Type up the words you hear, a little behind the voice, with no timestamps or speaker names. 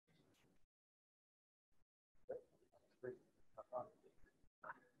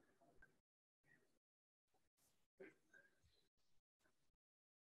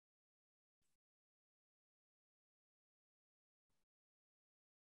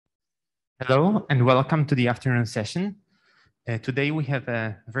Hello and welcome to the afternoon session. Today we have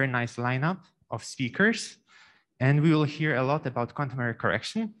a very nice lineup of speakers and we will hear a lot about quantum error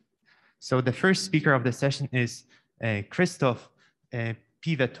correction. So the first speaker of the session is Christophe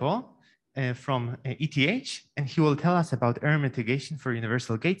Piveteau from ETH, and he will tell us about error mitigation for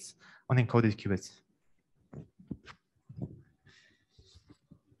universal gates on encoded qubits.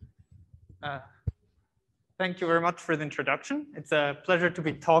 Thank you very much for the introduction. It's a pleasure to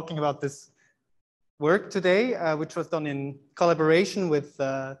be talking about this work today, which was done in collaboration with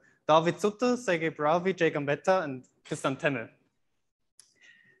Sutter, Sergey, Bravyi, Gambetta, and Kristan, Temme.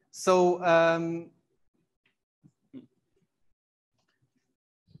 So,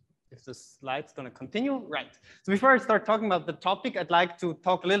 if the slide's going to continue, right. So before I start talking about the topic, I'd like to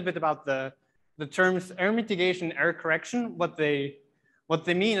talk a little bit about the terms error mitigation, error correction, what they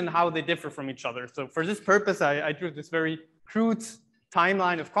mean and how they differ from each other. So for this purpose, I drew this very crude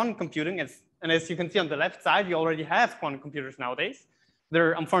timeline of quantum computing. And as you can see on the left side, we already have quantum computers nowadays.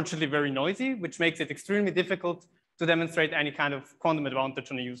 They're unfortunately very noisy, which makes it extremely difficult to demonstrate any kind of quantum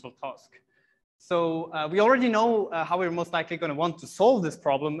advantage on a useful task. So we already know how we're most likely going to want to solve this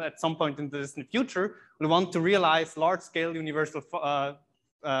problem at some point in the distant future. We want to realize large-scale universal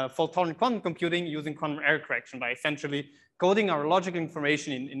fault-tolerant quantum computing using quantum error correction by essentially coding our logical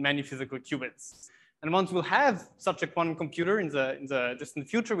information in many physical qubits. And once we'll have such a quantum computer in the distant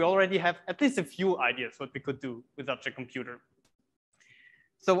future, we already have at least a few ideas what we could do with such a computer.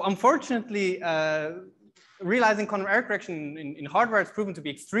 So unfortunately, realizing quantum error correction in hardware has proven to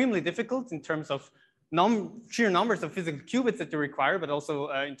be extremely difficult in terms of sheer numbers of physical qubits that you require, but also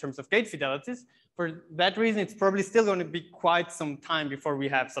in terms of gate fidelities. For that reason, it's probably still going to be quite some time before we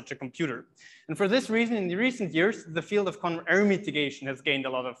have such a computer. And for this reason, in the recent years, the field of quantum error mitigation has gained a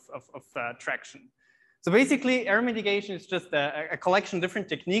lot of traction. So basically, error mitigation is just a collection of different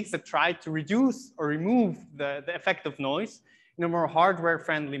techniques that try to reduce or remove the effect of noise in a more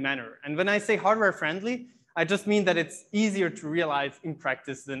hardware-friendly manner. And when I say hardware-friendly, I just mean that it's easier to realize in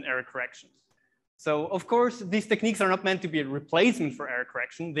practice than error corrections. So of course, these techniques are not meant to be a replacement for error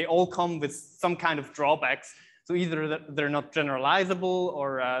correction. They all come with some kind of drawbacks. So either they're not generalizable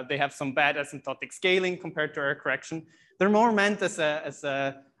or they have some bad asymptotic scaling compared to error correction. They're more meant as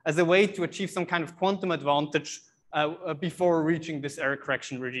a way to achieve some kind of quantum advantage before reaching this error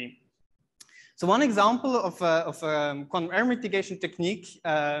correction regime. So one example of quantum error mitigation technique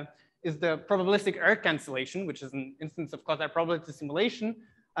is the probabilistic error cancellation, which is an instance of quasi-probability simulation,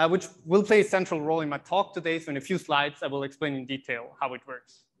 which will play a central role in my talk today. So in a few slides, I will explain in detail how it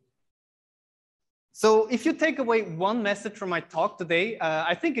works. So if you take away one message from my talk today,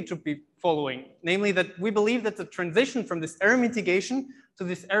 I think it should be following, namely that we believe that the transition from this error mitigation to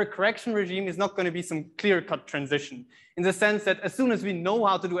this error correction regime is not going to be some clear-cut transition, in the sense that as soon as we know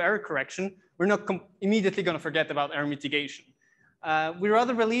how to do error correction, we're not immediately going to forget about error mitigation. We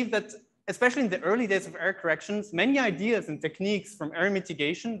rather believe that, especially in the early days of error corrections, many ideas and techniques from error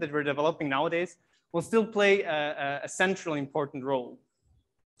mitigation that we're developing nowadays will still play a central important role.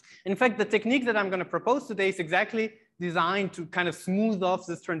 In fact, the technique that I'm going to propose today is exactly designed to kind of smooth off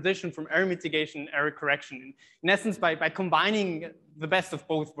this transition from error mitigation and error correction. In essence, by combining the best of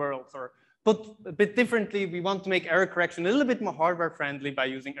both worlds, or put a bit differently, we want to make error correction a little bit more hardware friendly by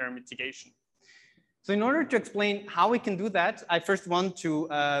using error mitigation. So in order to explain how we can do that, I first want to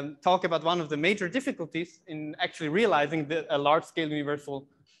talk about one of the major difficulties in actually realizing a large-scale universal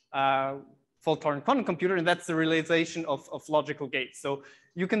fault-tolerant quantum computer, and that's the realization of logical gates. So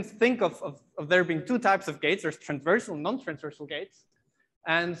you can think of there being two types of gates. There's transversal and non-transversal gates.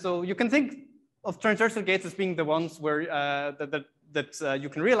 And so you can think of transversal gates as being the ones where you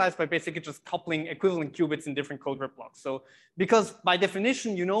can realize by basically just coupling equivalent qubits in different code word blocks. So because by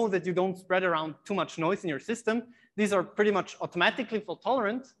definition, you know that you don't spread around too much noise in your system, these are pretty much automatically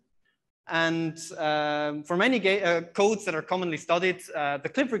fault-tolerant. And for many codes that are commonly studied, the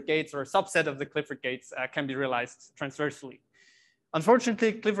Clifford gates or a subset of the Clifford gates can be realized transversally.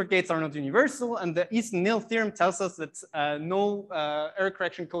 Unfortunately, Clifford gates are not universal, and the Easton-Nil theorem tells us that no error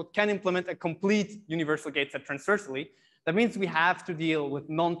correction code can implement a complete universal gate set transversally. That means we have to deal with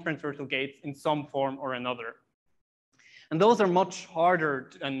non-transversal gates in some form or another. And those are much harder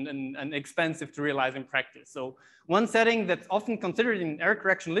and expensive to realize in practice. So one setting that's often considered in error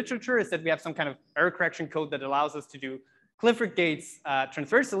correction literature is that we have some kind of error correction code that allows us to do Clifford gates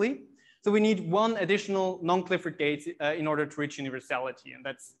transversally. So we need one additional non-Clifford gate in order to reach universality. And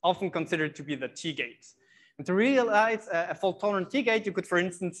that's often considered to be the T gate. And to realize a fault-tolerant T gate, you could, for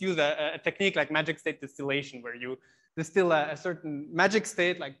instance, use a technique like magic state distillation, where you distill a certain magic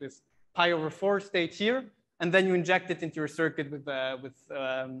state, like this pi/4 state here, and then you inject it into your circuit with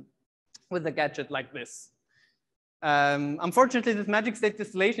with a gadget like this. Unfortunately, this magic state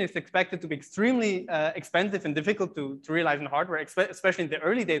distillation is expected to be extremely expensive and difficult to realize in hardware, especially in the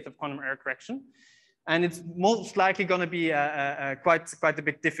early days of quantum error correction. And it's most likely going to be quite a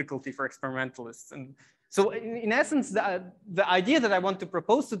big difficulty for experimentalists. And so in essence, the idea that I want to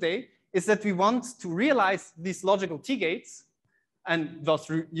propose today is that we want to realize these logical T-gates and thus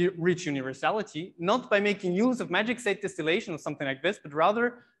reach universality, not by making use of magic state distillation or something like this, but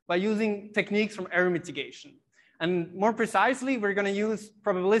rather by using techniques from error mitigation. And more precisely, we're going to use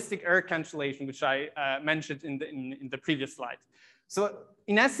probabilistic error cancellation, which I mentioned in the previous slide. So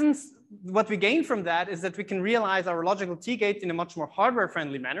in essence, what we gain from that is that we can realize our logical T-gate in a much more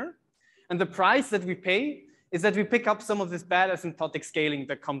hardware-friendly manner. And the price that we pay is that we pick up some of this bad asymptotic scaling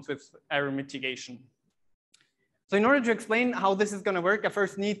that comes with error mitigation. So in order to explain how this is going to work, I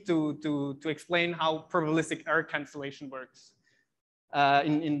first need to explain how probabilistic error cancellation works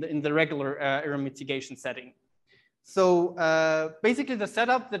in the regular error mitigation setting. So basically the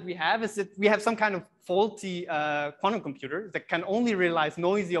setup that we have is that we have some kind of faulty quantum computer that can only realize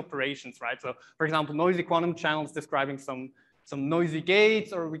noisy operations, right? So for example, noisy quantum channels describing some noisy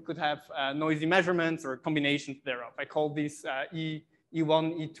gates, or we could have noisy measurements or combinations thereof. I call these E1,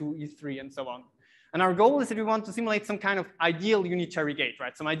 E2, E3, and so on. And our goal is that we want to simulate some kind of ideal unitary gate,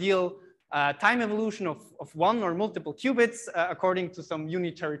 right? Some ideal time evolution of one or multiple qubits according to some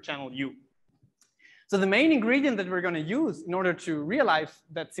unitary channel U. So the main ingredient that we're going to use in order to realize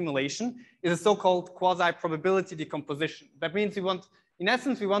that simulation is a so-called quasi-probability decomposition. That means we want, in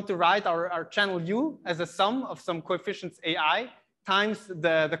essence, we want to write our channel U as a sum of some coefficients AI times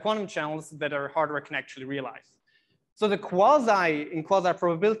the quantum channels that our hardware can actually realize. So the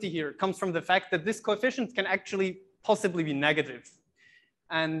quasi-probability here comes from the fact that this coefficient can actually possibly be negative.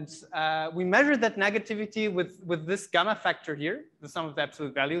 And we measure that negativity with this gamma factor here, the sum of the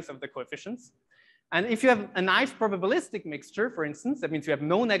absolute values of the coefficients. And if you have a nice probabilistic mixture, for instance, that means you have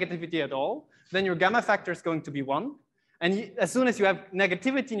no negativity at all, then your gamma factor is going to be 1. And as soon as you have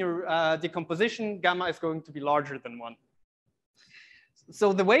negativity in your decomposition, gamma is going to be larger than 1.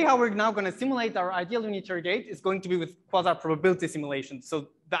 So the way how we're now going to simulate our ideal unitary gate is going to be with quasi-probability simulation. So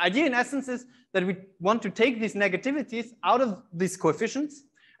the idea in essence is that we want to take these negativities out of these coefficients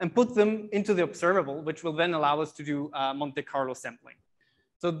and put them into the observable, which will then allow us to do Monte Carlo sampling.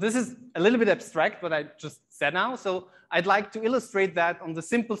 So this is a little bit abstract, what I just said now. So I'd like to illustrate that on the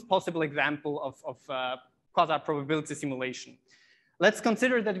simplest possible example of quasi-probability simulation. Let's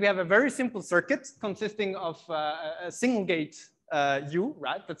consider that we have a very simple circuit consisting of a single gate U,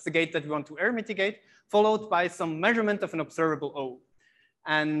 right? That's the gate that we want to error mitigate, followed by some measurement of an observable O.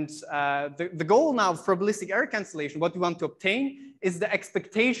 And the goal now of probabilistic error cancellation, what we want to obtain is the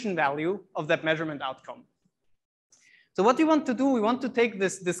expectation value of that measurement outcome. So what we want to do, we want to take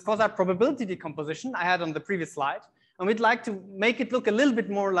this quasi-probability decomposition I had on the previous slide, and we'd like to make it look a little bit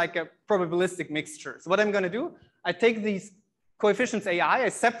more like a probabilistic mixture. So what I'm going to do, I take these coefficients AI, I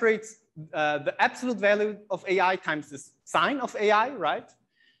separate the absolute value of AI times the sign of AI, right?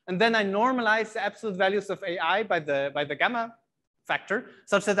 And then I normalize the absolute values of AI by the gamma factor,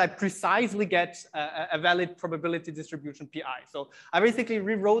 such that I precisely get a valid probability distribution PI. So I basically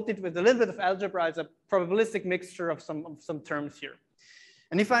rewrote it with a little bit of algebra as a probabilistic mixture of some terms here.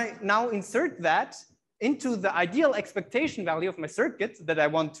 And if I now insert that into the ideal expectation value of my circuit that I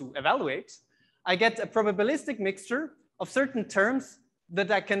want to evaluate, I get a probabilistic mixture of certain terms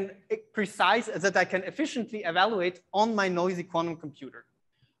that I can efficiently evaluate on my noisy quantum computer.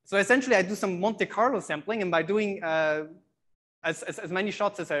 So essentially I do some Monte Carlo sampling, and by doing as many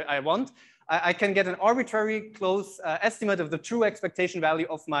shots as I want, I can get an arbitrary close estimate of the true expectation value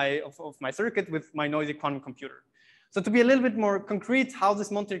of my circuit with my noisy quantum computer. So to be a little bit more concrete how this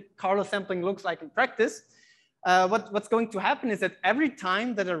Monte Carlo sampling looks like in practice, what's going to happen is that every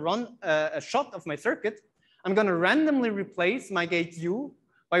time that I run a shot of my circuit, I'm going to randomly replace my gate U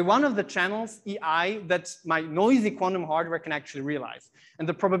by one of the channels EI that my noisy quantum hardware can actually realize. And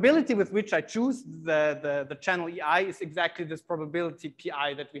the probability with which I choose the channel EI is exactly this probability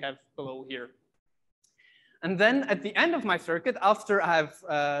PI that we have below here. And then at the end of my circuit, after I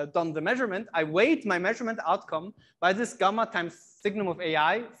have done the measurement, I weight my measurement outcome by this gamma times signum of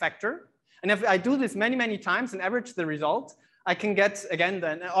AI factor. And if I do this many, many times and average the result, I can get, again,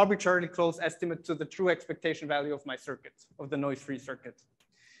 an arbitrarily close estimate to the true expectation value of my circuit, of the noise-free circuit.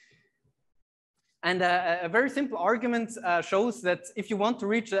 And a very simple argument shows that if you want to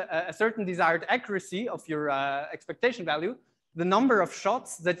reach a certain desired accuracy of your expectation value, the number of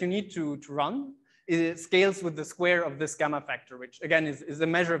shots that you need to run scales with the square of this gamma factor, which again is a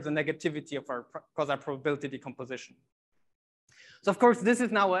measure of the negativity of our quasi-probability decomposition. So of course, this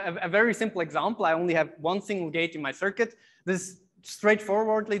is now a very simple example. I only have one single gate in my circuit. This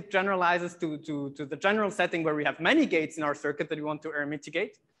straightforwardly generalizes to the general setting where we have many gates in our circuit that we want to error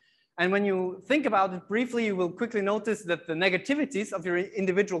mitigate. And when you think about it briefly, you will quickly notice that the negativities of your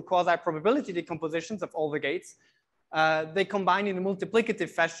individual quasi-probability decompositions of all the gates, they combine in a multiplicative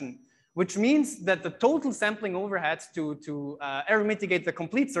fashion, which means that the total sampling overhead to error mitigate the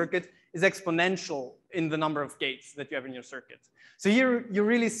complete circuit is exponential in the number of gates that you have in your circuit. So here you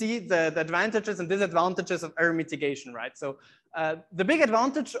really see the advantages and disadvantages of error mitigation, right? So the big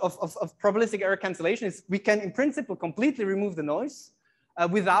advantage of probabilistic error cancellation is we can in principle completely remove the noise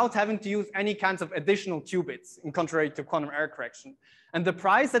without having to use any kinds of additional qubits, in contrary to quantum error correction. And the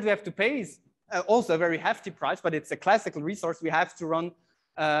price that we have to pay is also a very hefty price, but it's a classical resource. We have to run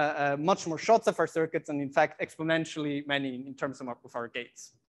much more shots of our circuits, and in fact, exponentially many in terms of our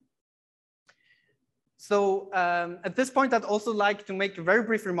gates. So at this point, I'd also like to make a very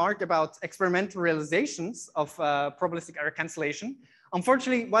brief remark about experimental realizations of probabilistic error cancellation.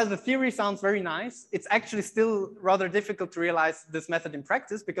 Unfortunately, while the theory sounds very nice, it's actually still rather difficult to realize this method in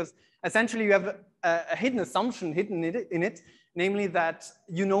practice, because essentially you have a hidden assumption hidden in it, namely that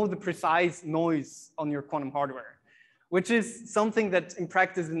you know the precise noise on your quantum hardware, which is something that in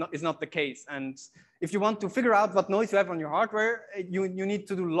practice is not the case. And if you want to figure out what noise you have on your hardware, you need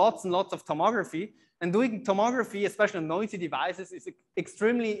to do lots and lots of tomography. And doing tomography, especially on noisy devices, is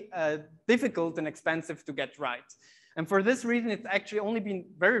extremely difficult and expensive to get right. And for this reason, it's actually only been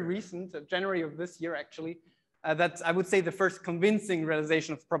very recent, January of this year actually, that I would say the first convincing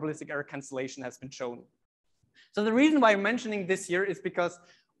realization of probabilistic error cancellation has been shown. So the reason why I'm mentioning this here is because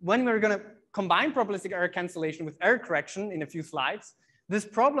when we're going to combine probabilistic error cancellation with error correction in a few slides, this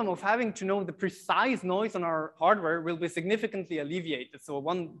problem of having to know the precise noise on our hardware will be significantly alleviated. So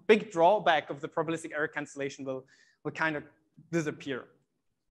one big drawback of the probabilistic error cancellation will kind of disappear.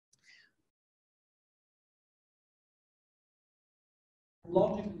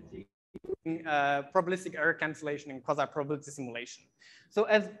 Probabilistic error cancellation in quasi-probability simulation. So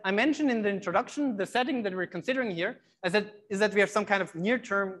as I mentioned in the introduction, the setting that we're considering here is that we have some kind of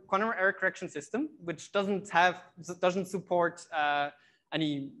near-term quantum error correction system, which doesn't support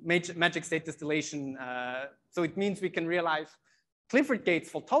any magic state distillation. So it means we can realize Clifford gates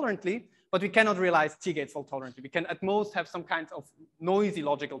fault tolerantly, but we cannot realize T gates fault tolerantly. We can at most have some kind of noisy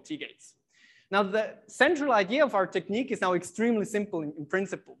logical T gates. Now, the central idea of our technique is now extremely simple in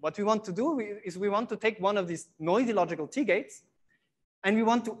principle. What we want to do is we want to take one of these noisy logical T gates, and we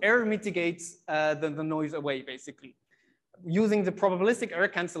want to error mitigate the noise away, basically, using the probabilistic error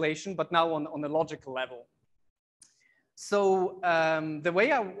cancellation, but now on a logical level. So the way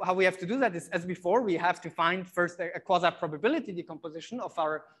how we have to do that is, as before, we have to find first a quasi-probability decomposition of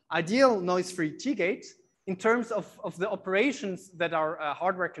our ideal noise-free T gate in terms of the operations that our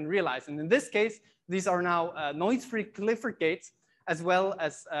hardware can realize. And in this case, these are now noise-free Clifford gates, as well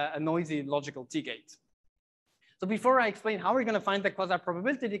as a noisy logical T gate. So before I explain how we're going to find the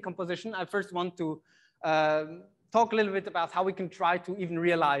quasi-probability decomposition, I first want to talk a little bit about how we can try to even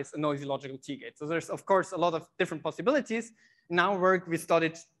realize a noisy logical T gate. So there's, of course, a lot of different possibilities. In our work, we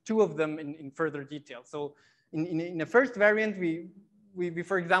studied two of them in further detail. So in the first variant, we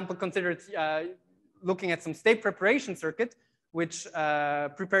for example, considered looking at some state preparation circuit, which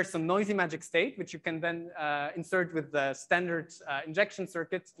prepares some noisy magic state, which you can then insert with the standard injection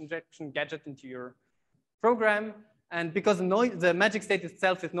gadget into your program. And because the magic state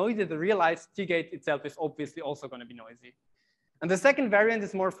itself is noisy, the realized T gate itself is obviously also going to be noisy. And the second variant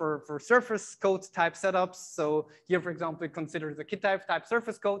is more for surface code type setups. So here, for example, we consider the QIP type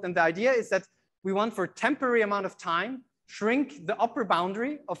surface code. And the idea is that we want for a temporary amount of time, shrink the upper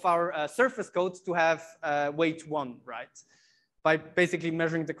boundary of our surface codes to have weight 1, right? By basically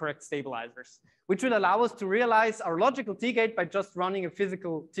measuring the correct stabilizers, which will allow us to realize our logical T gate by just running a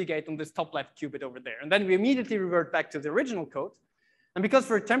physical T gate on this top left qubit over there. And then we immediately revert back to the original code. And because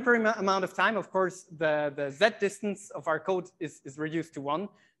for a temporary amount of time, of course, the Z distance of our code is reduced to 1.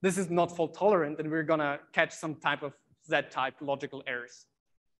 This is not fault tolerant, and we're gonna catch some type of Z type logical errors.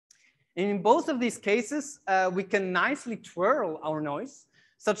 In both of these cases, we can nicely twirl our noise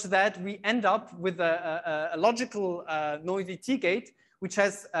such that we end up with a logical noisy T gate, which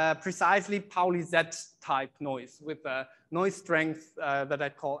has precisely Pauli Z type noise with a noise strength that I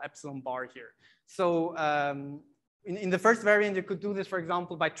call epsilon bar here. So in the first variant, you could do this, for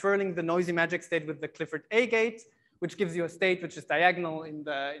example, by twirling the noisy magic state with the Clifford A gate, which gives you a state which is diagonal in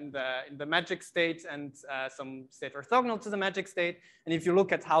the magic state and some state orthogonal to the magic state. And if you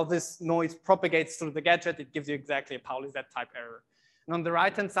look at how this noise propagates through the gadget, it gives you exactly a Pauli Z type error. And on the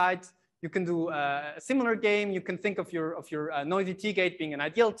right-hand side, You can do a similar game. You can think of your noisy T-gate being an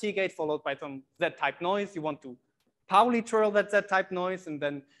ideal T-gate followed by some Z-type noise. You want to Pauli twirl that Z-type noise, and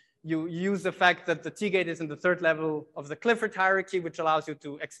then you use the fact that the T-gate is in the third level of the Clifford hierarchy, which allows you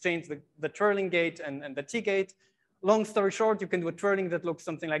to exchange the twirling gate and the T-gate. Long story short, you can do a twirling that looks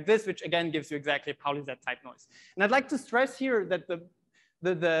something like this, which again gives you exactly a Pauli Z-type noise. And I'd like to stress here that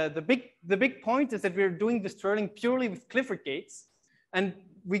the big point is that we're doing this twirling purely with Clifford gates, and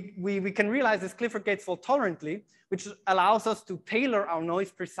we can realize this Clifford gates fault tolerantly, which allows us to tailor our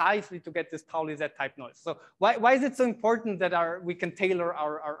noise precisely to get this Pauli Z-type noise. So why is it so important that we can tailor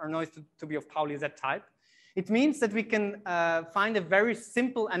our noise to be of Pauli Z-type? It means that we can find a very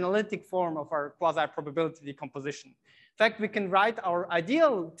simple analytic form of our quasi-probability decomposition. In fact, we can write our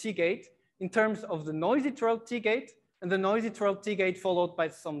ideal T-gate in terms of the noisy twirled T-gate and the noisy twirled T-gate followed by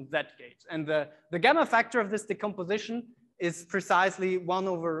some Z-gate. And the gamma factor of this decomposition is precisely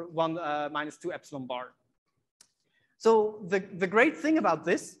 1/1 minus 2 epsilon bar. So the great thing about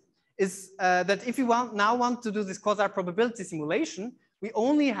this is that if you now want to do this quasi-probability simulation, we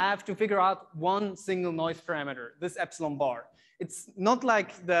only have to figure out one single noise parameter, this epsilon bar. It's not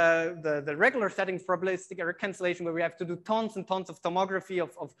like the regular settings probabilistic error cancellation where we have to do tons and tons of tomography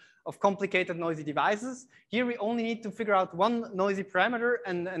of complicated noisy devices. Here we only need to figure out one noisy parameter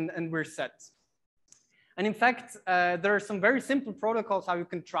and we're set. And in fact, there are some very simple protocols how you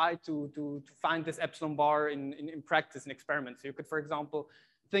can try to find this epsilon bar in practice and experiments. So you could, for example,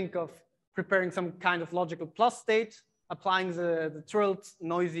 think of preparing some kind of logical plus state, applying the twirled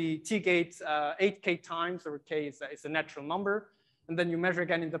noisy T-gate 8k times, or k is a natural number. And then you measure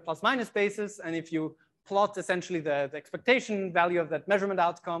again in the plus minus basis. And if you plot essentially the expectation value of that measurement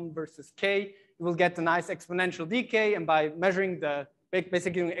outcome versus k, you will get a nice exponential decay. And by measuring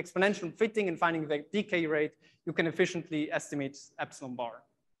basically doing exponential fitting and finding the decay rate, you can efficiently estimate epsilon bar.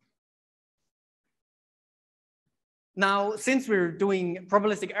 Now, since we're doing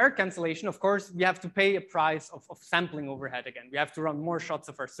probabilistic error cancellation, of course, we have to pay a price of sampling overhead again. We have to run more shots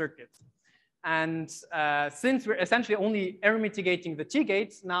of our circuit. And since we're essentially only error mitigating the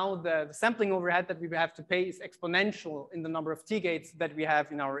T-gates, now the sampling overhead that we have to pay is exponential in the number of T-gates that we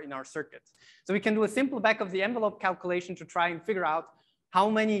have in our circuit. So we can do a simple back of the envelope calculation to try and figure out how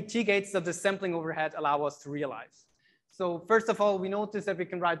many T-gates does the sampling overhead allow us to realize. So first of all, we notice that we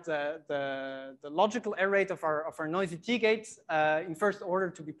can write the logical error rate of our noisy T-gates in first order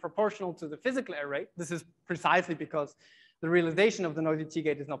to be proportional to the physical error rate. This is precisely because the realization of the noisy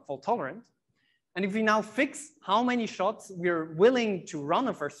T-gate is not fault tolerant. And if we now fix how many shots we're willing to run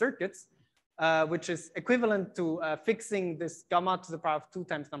of our circuits, which is equivalent to fixing this gamma to the power of 2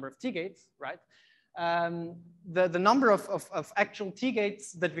 times number of T-gates, right? The number of actual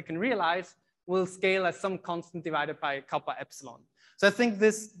T-gates that we can realize will scale as some constant divided by kappa epsilon. So I think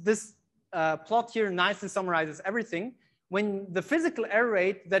this plot here nicely summarizes everything. When the physical error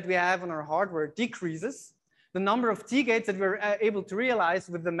rate that we have on our hardware decreases, the number of T-gates that we're able to realize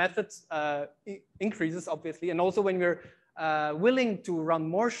with the methods increases, obviously. And also when we're willing to run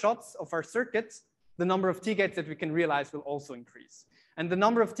more shots of our circuits, the number of T-gates that we can realize will also increase. And the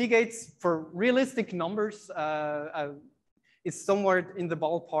number of T-gates for realistic numbers is somewhere in the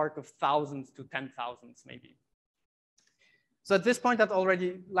ballpark of thousands to 10,000s maybe. So at this point, I'd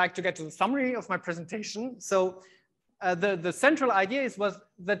already like to get to the summary of my presentation. So the central idea was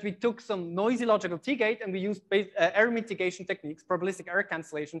that we took some noisy logical T-gate and we used error mitigation techniques, probabilistic error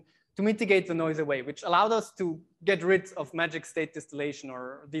cancellation, to mitigate the noise away, which allowed us to get rid of magic state distillation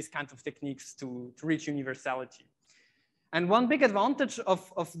or these kinds of techniques to reach universality. And one big advantage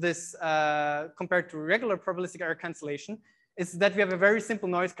of this compared to regular probabilistic error cancellation is that we have a very simple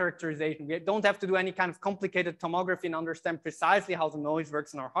noise characterization. We don't have to do any kind of complicated tomography and understand precisely how the noise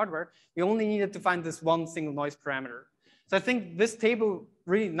works in our hardware. We only needed to find this one single noise parameter. So I think this table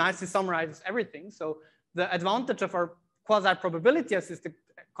really nicely summarizes everything. So the advantage of our quasi-probability assisted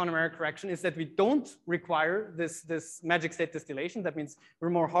quantum error correction is that we don't require this magic state distillation. That means we're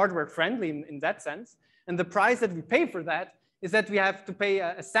more hardware friendly in that sense. And the price that we pay for that is that we have to pay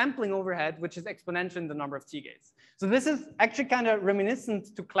a sampling overhead, which is exponential in the number of T-gates. So this is actually kind of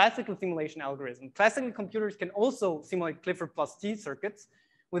reminiscent to classical simulation algorithm. Classical computers can also simulate Clifford plus T circuits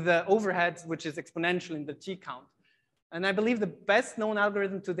with the overhead, which is exponential in the T count. And I believe the best known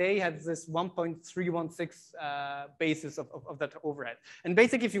algorithm today has this 1.316 basis of that overhead. And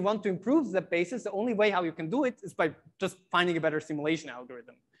basically, if you want to improve that basis, the only way how you can do it is by just finding a better simulation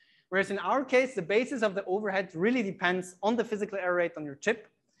algorithm. Whereas in our case, the basis of the overhead really depends on the physical error rate on your chip.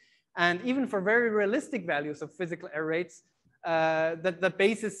 And even for very realistic values of physical error rates, that the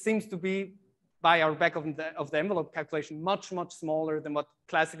basis seems to be by our back of the envelope calculation, much, much smaller than what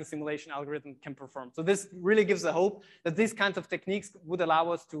classical simulation algorithm can perform. So this really gives a hope that these kinds of techniques would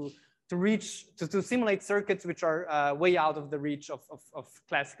allow us to simulate circuits which are way out of the reach of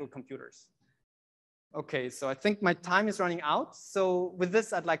classical computers. Okay, so I think my time is running out. So with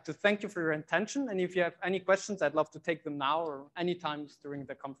this, I'd like to thank you for your attention. And if you have any questions, I'd love to take them now or any times during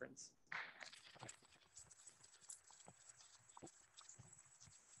the conference.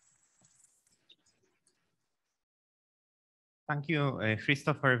 Thank you,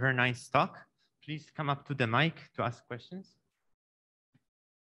 Christophe, for a very nice talk. Please come up to the mic to ask questions.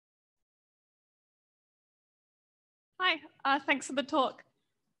 Hi, thanks for the talk.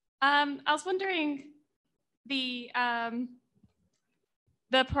 I was wondering the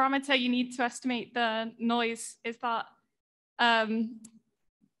parameter you need to estimate the noise, is that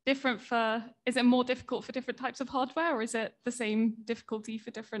different for, is it more difficult for different types of hardware, or is it the same difficulty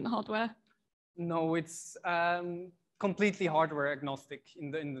for different hardware? No, it's completely hardware agnostic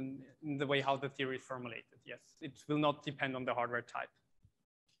in the way how the theory is formulated. Yes, it will not depend on the hardware type.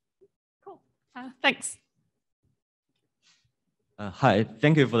 Cool, thanks. Hi,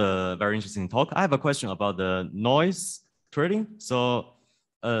 thank you for the very interesting talk. I have a question about the noise turning. So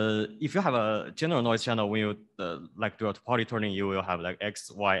if you have a general noise channel, when you like do a topology turning, you will have like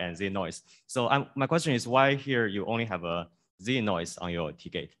X, Y, and Z noise. So my question is, why here you only have a Z noise on your T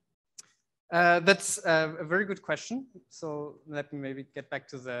gate? That's a very good question. So let me maybe get back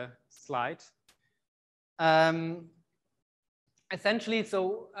to the slide. Essentially,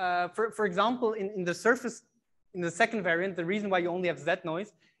 so for example, in the surface, in the second variant, the reason why you only have Z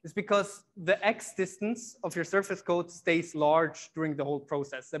noise is because the X distance of your surface code stays large during the whole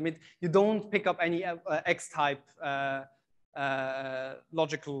process. I mean, you don't pick up any X-type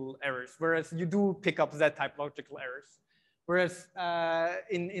logical errors, whereas you do pick up Z-type logical errors. Whereas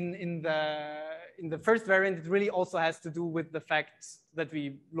in the first variant, it really also has to do with the fact that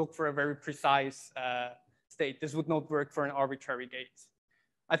we look for a very precise state. This would not work for an arbitrary gate.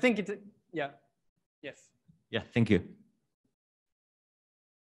 I think it, yeah, yes. Yeah, thank you.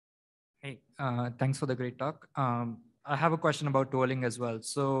 Hey, thanks for the great talk. I have a question about twirling as well.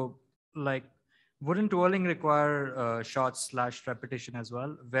 So like, wouldn't twirling require shorts/repetition as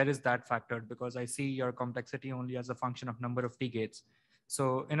well? Where is that factored? Because I see your complexity only as a function of number of T gates.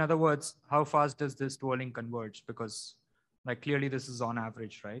 So in other words, how fast does this twirling converge? Because like clearly this is on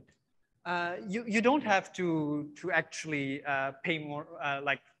average, right? You don't have to actually pay more,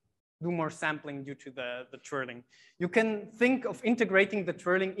 like do more sampling due to the twirling. You can think of integrating the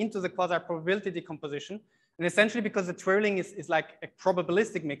twirling into the quasi-probability decomposition. And essentially because the twirling is like a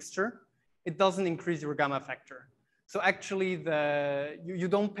probabilistic mixture, it doesn't increase your gamma factor. So actually you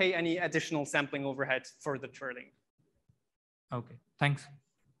don't pay any additional sampling overhead for the twirling. Okay, thanks.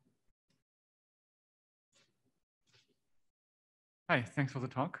 Hi, thanks for the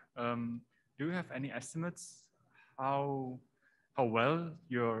talk. Do you have any estimates how well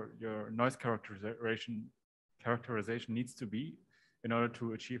your noise characterization needs to be in order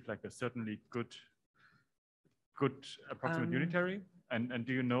to achieve like a certainly good approximate unitary? And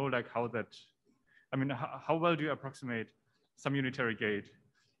do you know like how that, I mean, how well do you approximate some unitary gate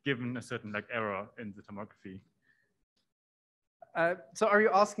given a certain like error in the tomography? So are you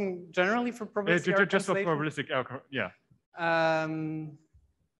asking generally for probabilistic error just for cancellation? probabilistic error, yeah.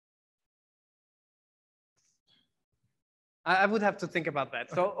 I would have to think about that.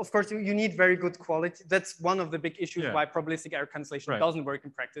 So of course you need very good quality. That's one of the big issues why probabilistic error cancellation doesn't work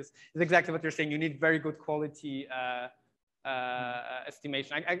in practice. It's exactly what you're saying. You need very good quality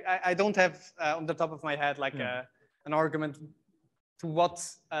estimation. I don't have on the top of my head like an argument to what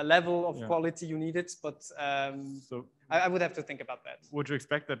level of quality you need it, but so I would have to think about that. Would you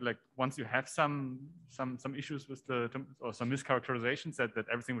expect that like once you have some issues with or some mischaracterizations that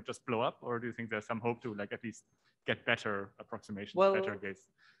everything would just blow up, or do you think there's some hope to like at least get better approximations, better gates?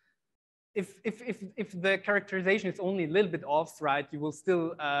 If the characterization is only a little bit off, right, you will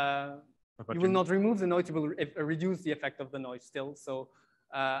still you will not remove the noise, you will reduce the effect of the noise still. So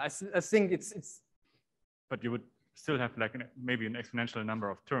I think it's. But you would still have like maybe an exponential number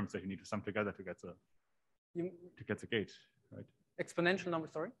of terms that you need to sum together to get the gate, right? Exponential number,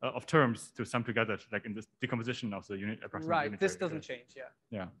 sorry? Of terms to sum together, like in this decomposition of the approximate right, unitary. This doesn't change, yeah.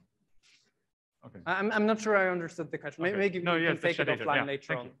 Yeah. Okay. I'm not sure I understood the question. Okay. Maybe no, we can take it offline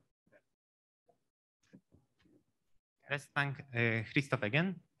later on. Let's thank Christophe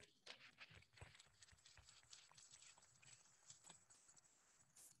again.